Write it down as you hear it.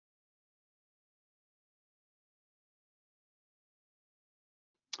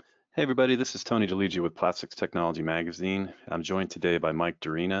Hey everybody, this is Tony DeLigi with Plastics Technology Magazine. I'm joined today by Mike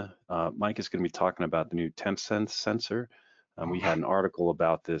Durina. Mike is going to be talking about the new Tempsense sensor. We had an article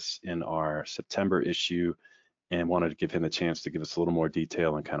about this in our September issue and wanted to give him a chance to give us a little more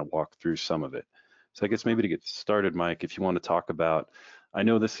detail and kind of walk through some of it. So I guess maybe to get started, Mike, if you want to talk about, I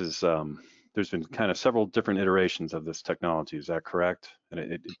know this is, there's been kind of several different iterations of this technology, is that correct? And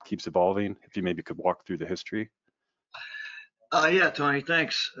it keeps evolving. If you maybe could walk through the history. Yeah, Tony,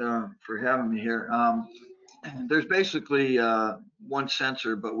 thanks for having me here. There's basically one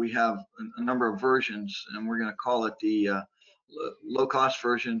sensor, but we have a number of versions, and we're going to call it the low-cost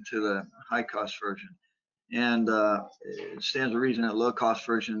version to the high-cost version. And it stands to reason that low-cost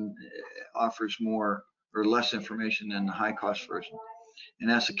version offers more or less information than the high-cost version. And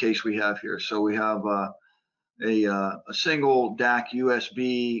that's the case we have here. So we have a single DAC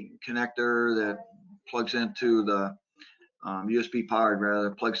USB connector that plugs into the USB powered rather,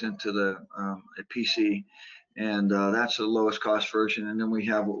 plugs into the a PC, and that's the lowest cost version. And then we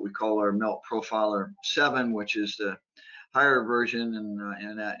have what we call our Melt Profiler 7, which is the higher version, and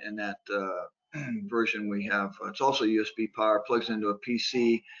in that version we have it's also USB power, plugs into a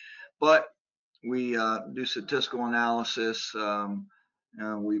PC, but we do statistical analysis.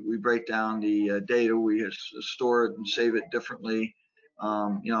 We break down the data, we store it and save it differently.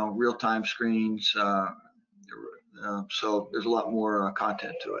 Real-time screens. So there's a lot more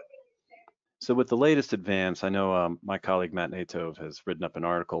content to it. So with the latest advance, I know my colleague Matt Natove has written up an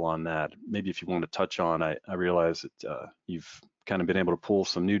article on that. Maybe if you want to touch on, I realize that you've kind of been able to pull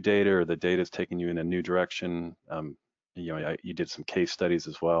some new data, or the data is taking you in a new direction. You did some case studies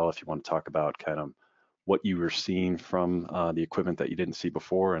as well. If you want to talk about kind of what you were seeing from the equipment that you didn't see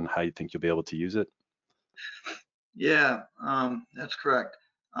before and how you think you'll be able to use it. Yeah, that's correct.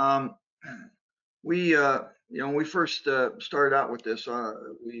 When we first started out with this,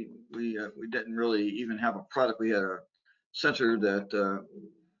 we didn't really even have a product. We had a sensor that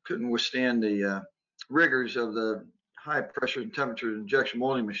couldn't withstand the rigors of the high pressure and temperature injection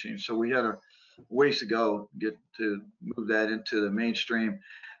molding machine. So we had a ways to go get to move that into the mainstream.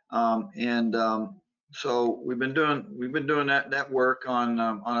 So we've been doing that work on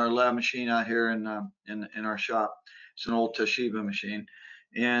our lab machine out here in our shop. It's an old Toshiba machine,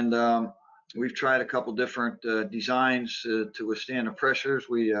 and we've tried a couple different designs to withstand the pressures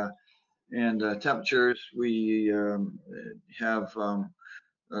and temperatures. We have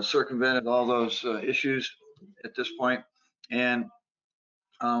circumvented all those issues at this point. And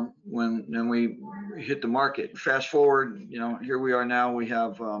when we hit the market, fast forward, here we are now. We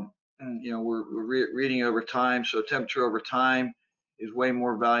have, we're reading over time. So temperature over time is way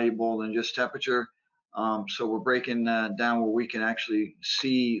more valuable than just temperature. So we're breaking down where we can actually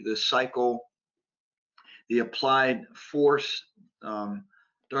see the cycle, the applied force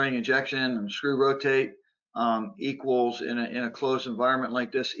during injection and screw rotate equals in a closed environment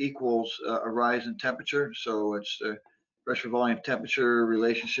like this equals a rise in temperature. So it's pressure, volume, temperature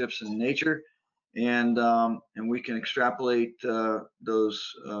relationships in nature, and we can extrapolate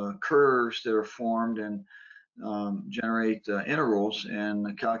those curves that are formed and generate intervals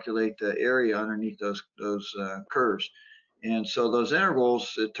and calculate the area underneath those curves. And so those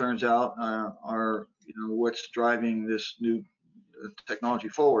intervals, it turns out, are what's driving this new technology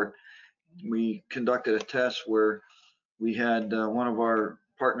forward. We conducted a test where we had one of our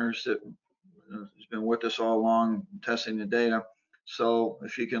partners that has been with us all along testing the data. So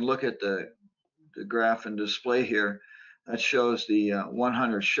if you can look at the graph and display here, that shows the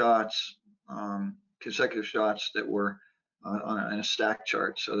 100 shots, consecutive shots that were on a stack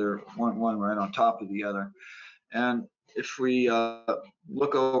chart. So they're one right on top of the other. And if we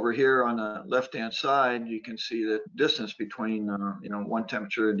look over here on the left-hand side, you can see the distance between one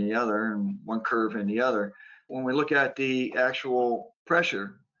temperature and the other, and one curve and the other. When we look at the actual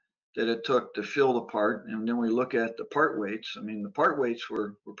pressure that it took to fill the part, and then we look at the part weights, I mean, the part weights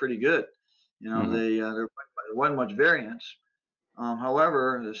were pretty good. There wasn't much variance.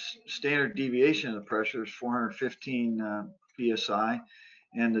 However, the standard deviation of the pressure is 415 psi.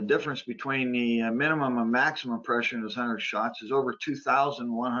 And the difference between the minimum and maximum pressure in those 100 shots is over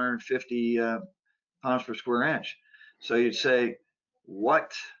 2,150 pounds per square inch. So you'd say,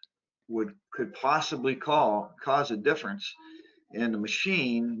 what could possibly cause a difference? And the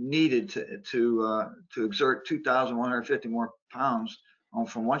machine needed to exert 2,150 more pounds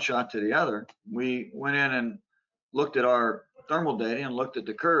from one shot to the other. We went in and looked at our thermal data and looked at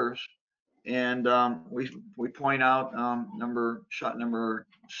the curves. And we point out shot number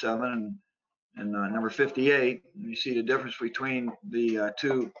 7 and number 58. And you see the difference between the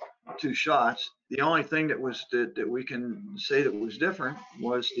two two shots. The only thing that we can say that was different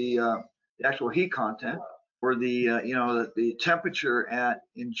was the actual heat content, or the temperature at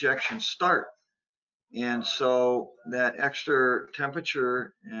injection start. And so that extra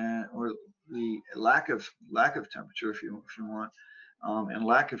temperature, or the lack of temperature, if you want, and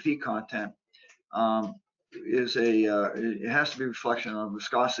lack of heat content, is it has to be a reflection on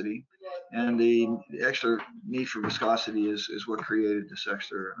viscosity, and the extra need for viscosity is what created this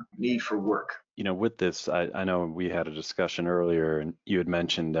extra need for work. With this, I know we had a discussion earlier, and you had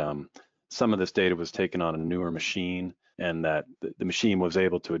mentioned some of this data was taken on a newer machine, and that the machine was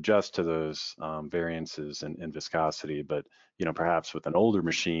able to adjust to those variances in viscosity, but perhaps with an older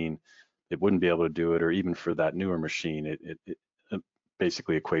machine, it wouldn't be able to do it, or even for that newer machine, it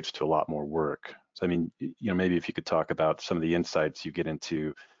basically equates to a lot more work. So I mean, maybe if you could talk about some of the insights you get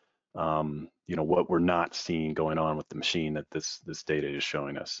into, what we're not seeing going on with the machine that this data is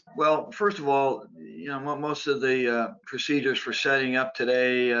showing us. Well, first of all, most of the procedures for setting up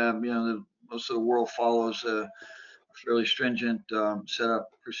today, most of the world follows a fairly stringent setup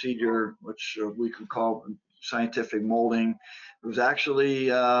procedure, which we could call scientific molding. It was actually,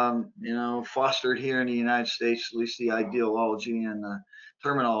 fostered here in the United States, at least the ideology and the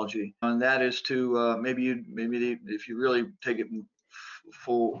terminology, and that is to maybe if you really take it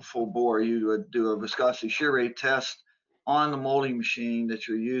full bore, you would do a viscosity shear rate test on the molding machine that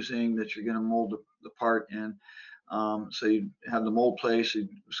you're using, that you're going to mold the part in. So you have the mold place, you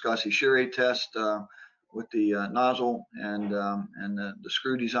viscosity shear rate test with the nozzle and the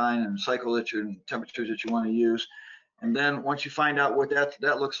screw design and cycle temperatures that you want to use. And then once you find out what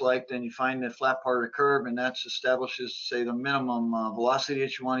that looks like, then you find the flat part of the curve, and that establishes, say, the minimum velocity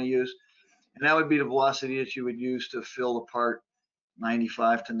that you want to use. And that would be the velocity that you would use to fill the part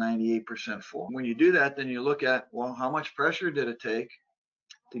 95 to 98% full. When you do that, then you look at, well, how much pressure did it take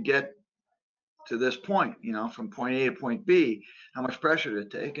to get to this point, from point A to point B, how much pressure did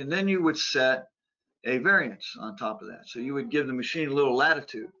it take? And then you would set a variance on top of that. So you would give the machine a little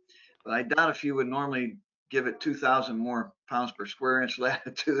latitude, but I doubt if you would normally give it 2,000 more pounds per square inch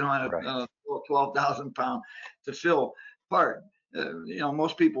latitude on a 12,000 pound to fill part.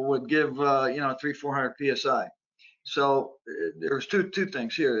 Most people would give 300-400 psi. So there was two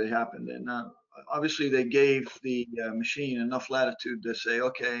things here that happened, and obviously they gave the machine enough latitude to say,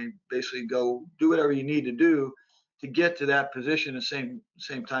 okay, basically go do whatever you need to do to get to that position in the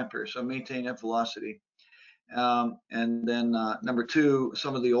same time period. So maintain that velocity. And then number two,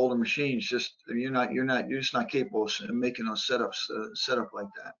 some of the older machines, you're just not capable of making those setups set up like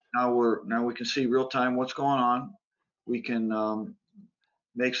that. Now we can see real time what's going on. We can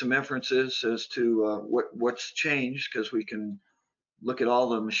make some inferences as to what's changed, because we can look at all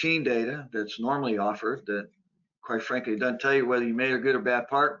the machine data that's normally offered that, quite frankly, doesn't tell you whether you made a good or bad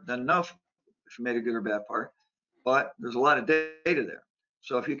part. Doesn't know if you made a good or bad part, but there's a lot of data there.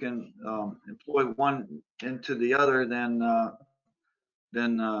 So if you can employ one into the other, then I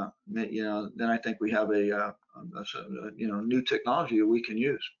think we have a new technology that we can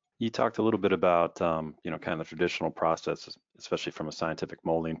use. You talked a little bit about, kind of the traditional processes, especially from a scientific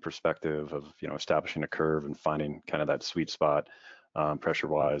molding perspective of, establishing a curve and finding kind of that sweet spot,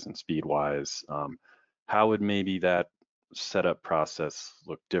 pressure-wise and speed-wise. How would maybe that setup process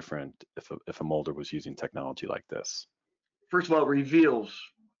look different if a molder was using technology like this? First of all, it reveals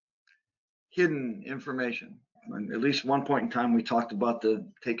hidden information. At least one point in time, we talked about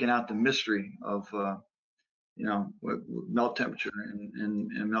taking out the mystery of melt temperature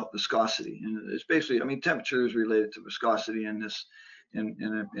and melt viscosity. And it's basically, I mean, temperature is related to viscosity in a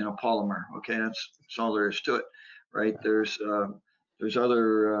polymer. Okay, that's all there is to it, right? There's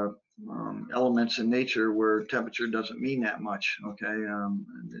other elements in nature where temperature doesn't mean that much. Okay,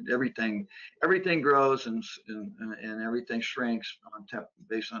 everything grows and everything shrinks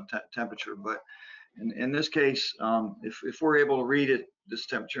based on temperature. But in this case, if we're able to read this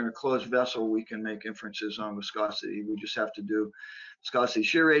temperature in a closed vessel, we can make inferences on viscosity. We just have to do viscosity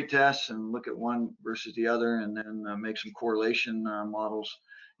shear rate tests and look at one versus the other, and then make some correlation models,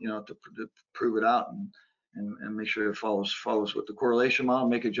 to prove it out and make sure it follows with the correlation model.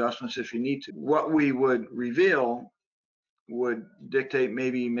 Make adjustments if you need to. What we would reveal would dictate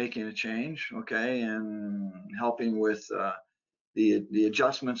maybe making a change, okay, and helping with the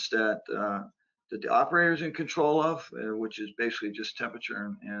adjustments that the operator's in control of, which is basically just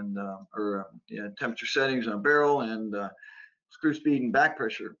temperature and temperature settings on a barrel, and screw speed and back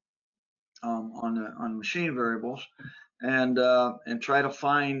pressure on machine variables, and try to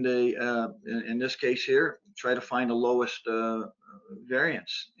find in this case here, try to find the lowest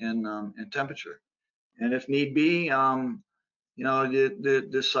variance in temperature, and if need be,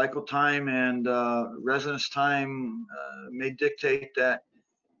 the cycle time and residence time may dictate that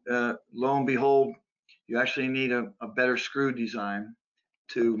lo and behold, you actually need a better screw design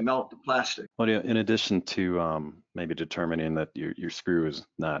to melt the plastic. Well, yeah, in addition to maybe determining that your screw is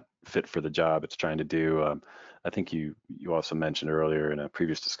not fit for the job it's trying to do, I think you also mentioned earlier in a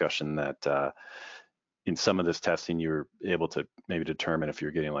previous discussion that in some of this testing you were able to maybe determine if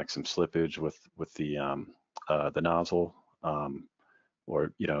you're getting like some slippage with the nozzle,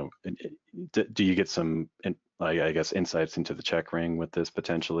 or do you get some I guess insights into the check ring with this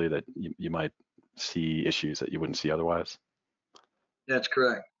potentially that you might see issues that you wouldn't see otherwise? That's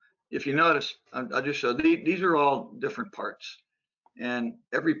correct. If you notice, I'll just show these are all different parts, and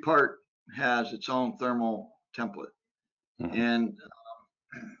every part has its own thermal template. Mm-hmm. And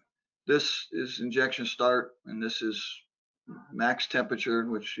this is injection start, and this is max temperature,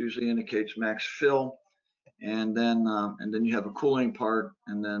 which usually indicates max fill. And then you have a cooling part,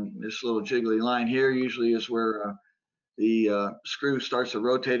 and then this little jiggly line here usually is where the screw starts to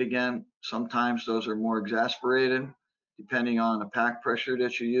rotate again. Sometimes those are more exasperated depending on the pack pressure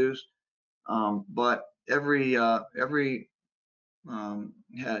that you use. But every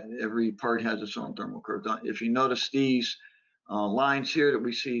part has its own thermal curve. If you notice these lines here that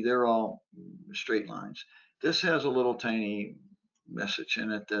we see, they're all straight lines. This has a little tiny message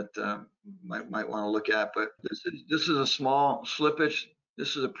in it that might want to look at, but this is a small slippage.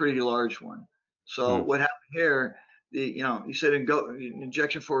 This is a pretty large one. So what happened here? You said in go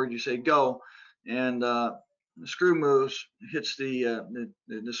injection forward, you say go, and the screw moves, hits the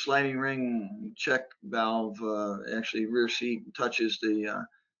sliding ring check valve, actually rear seat, touches the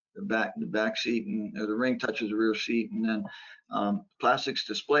back seat, and the ring touches the rear seat, and then plastic's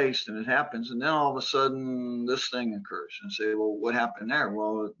displaced, and it happens, and then all of a sudden this thing occurs, and say, well, what happened there?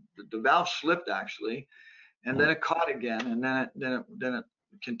 Well, the valve slipped actually, and then it caught again, and then it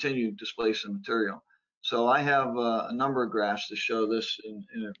continued displacing material. So I have a number of graphs to show this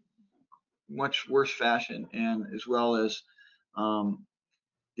in a much worse fashion, and as well as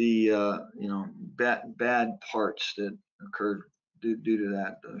the bad parts that occurred due to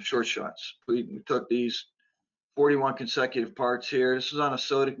that, short shots. We took these 41 consecutive parts here. This is on a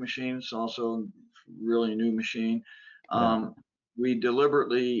Sodic machine. It's also a really new machine. We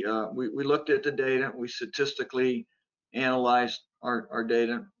deliberately we looked at the data. We statistically analyzed our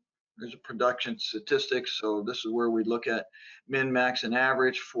data. There's a production statistics, so this is where we look at min, max, and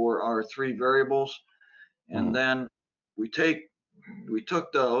average for our 3 variables, and then we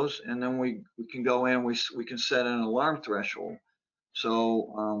took those, and then we can go in. We can set an alarm threshold.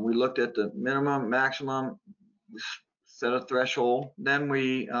 So we looked at the minimum, maximum, set a threshold. Then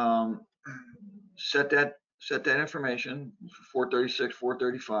we set that information for 436,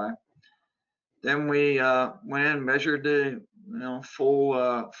 435. Then we went in and measured the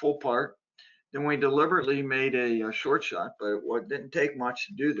full part. Then we deliberately made a short shot, but it didn't take much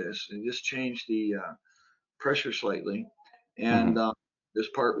to do this. It just changed the pressure slightly, and this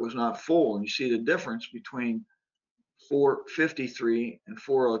part was not full. And you see the difference between 453 and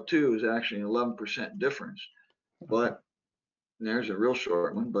 402 is actually an 11% difference. But there's a real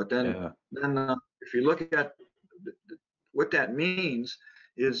short one. But then if you look at what that means,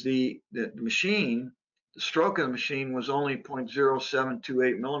 is the machine, the stroke of the machine was only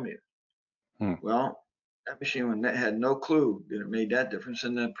 0.0728 millimeters. Well, that machine had no clue that it made that difference,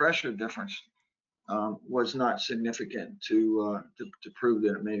 and the pressure difference was not significant to prove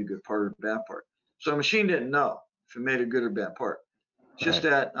that it made a good part or a bad part. So the machine didn't know if it made a good or bad part. It's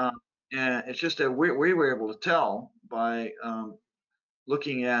just that we were able to tell by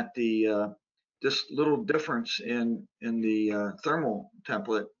looking at the this little difference in the thermal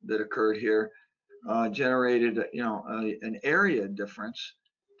template that occurred here, generated an area difference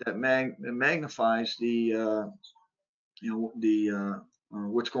that magnifies the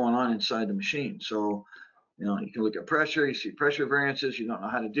what's going on inside the machine. So you can look at pressure, you see pressure variances, you don't know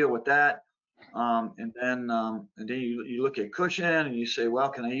how to deal with that, and then you look at cushion and you say, well,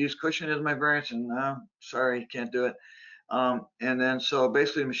 can I use cushion as my variance? And no, sorry, can't do it. And then so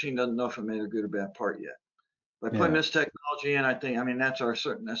basically the machine doesn't know if it made a good or bad part yet. By putting this technology in, I mean that's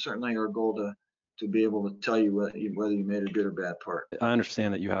certainly our goal to be able to tell you whether you made a good or bad part. I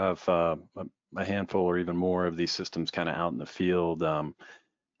understand that you have a handful or even more of these systems kind of out in the field.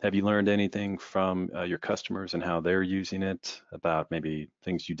 Have you learned anything from your customers and how they're using it, about maybe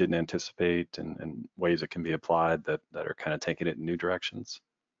things you didn't anticipate and ways it can be applied that are kind of taking it in new directions?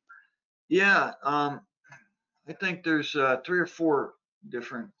 Yeah, I think there's 3 or 4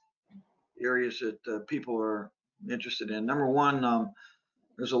 different areas that people are interested in. Number one,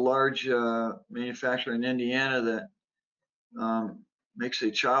 there's a large manufacturer in Indiana that makes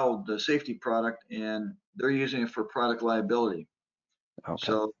a child safety product, and they're using it for product liability. Okay.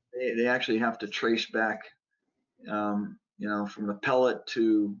 So they actually have to trace back, from the pellet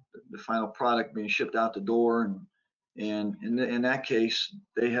to the final product being shipped out the door, and in that case,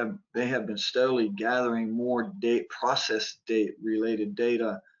 they have been steadily gathering more process date related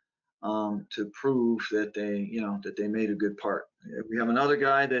data, to prove that they made a good part. We have another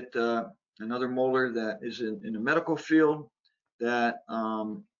guy another molder that is in the medical field that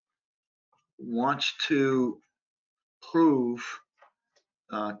wants to prove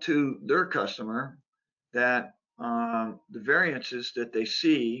to their customer that the variances that they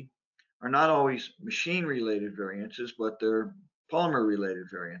see are not always machine related variances, but they're polymer related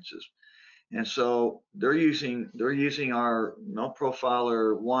variances. And so they're using our melt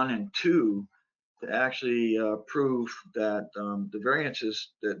profiler 1 and 2 to actually prove that the variances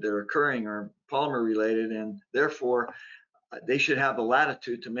that they're occurring are polymer related, and therefore they should have the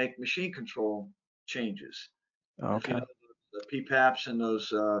latitude to make machine control changes. If you Okay. know the PPAPs and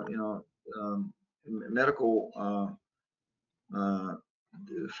those medical uh,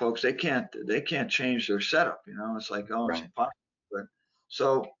 folks, they can't change their setup. It's like, oh, it's Right. impossible. But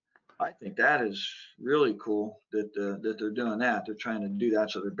so I think that is really cool that they're doing that. They're trying to do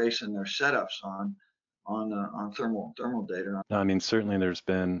that, so they're basing their setups on thermal data. No, I mean, certainly there's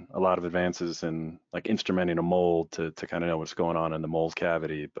been a lot of advances in like instrumenting a mold to kind of know what's going on in the mold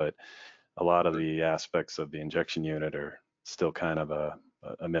cavity, but a lot of the aspects of the injection unit are still kind of a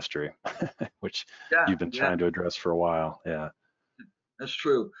mystery, which Yeah, you've been yeah, trying to address for a while. Yeah. that's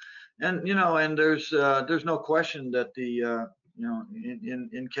true. And there's no question that the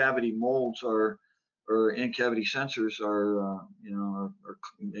in cavity molds or in cavity sensors are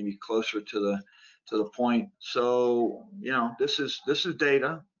maybe closer to the point. So this is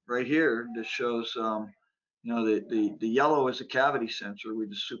data right here that shows the yellow is a cavity sensor. We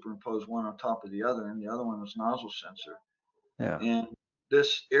just superimpose one on top of the other, and the other one is nozzle sensor. Yeah. And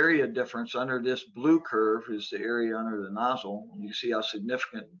this area difference under this blue curve is the area under the nozzle. You can see how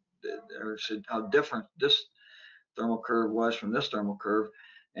significant or how different this thermal curve was from this thermal curve.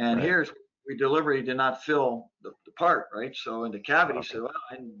 And Right. here's we deliberately did not fill the part, right? So in the cavity, Okay. so well,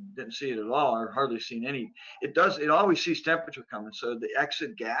 I didn't see it at all, or hardly seen any. It always sees temperature coming. So the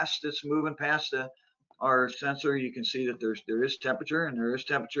exit gas that's moving past our sensor, you can see that there is temperature, and there is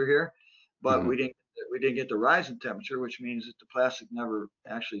temperature here, but Hmm. we didn't get the rise in temperature, which means that the plastic never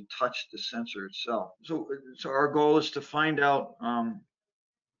actually touched the sensor itself. So our goal is to find out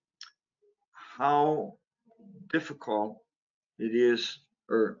how difficult it is,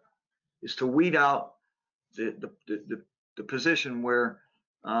 or is to weed out the position where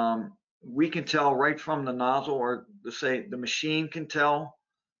we can tell right from the nozzle, or say the machine can tell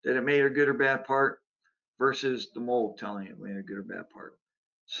that it made a good or bad part, versus the mold telling it made a good or bad part.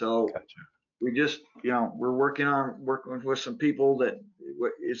 So Gotcha. we just, we're working with some people that,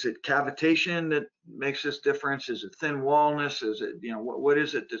 is it cavitation that makes this difference? Is it thin wallness? Is it, what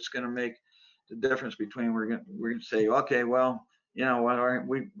is it that's going to make the difference between, we're going to say, okay, well, what,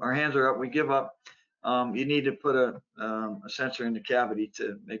 our hands are up, we give up. You need to put a sensor in the cavity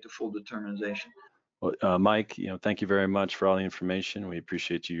to make the full determination. Well, Mike, thank you very much for all the information. We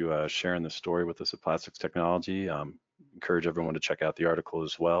appreciate you sharing the story with us at Plastics Technology. Encourage everyone to check out the article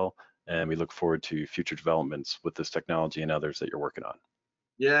as well, and we look forward to future developments with this technology and others that you're working on.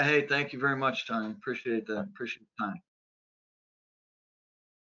 Yeah, hey, thank you very much, Tony. Appreciate the time.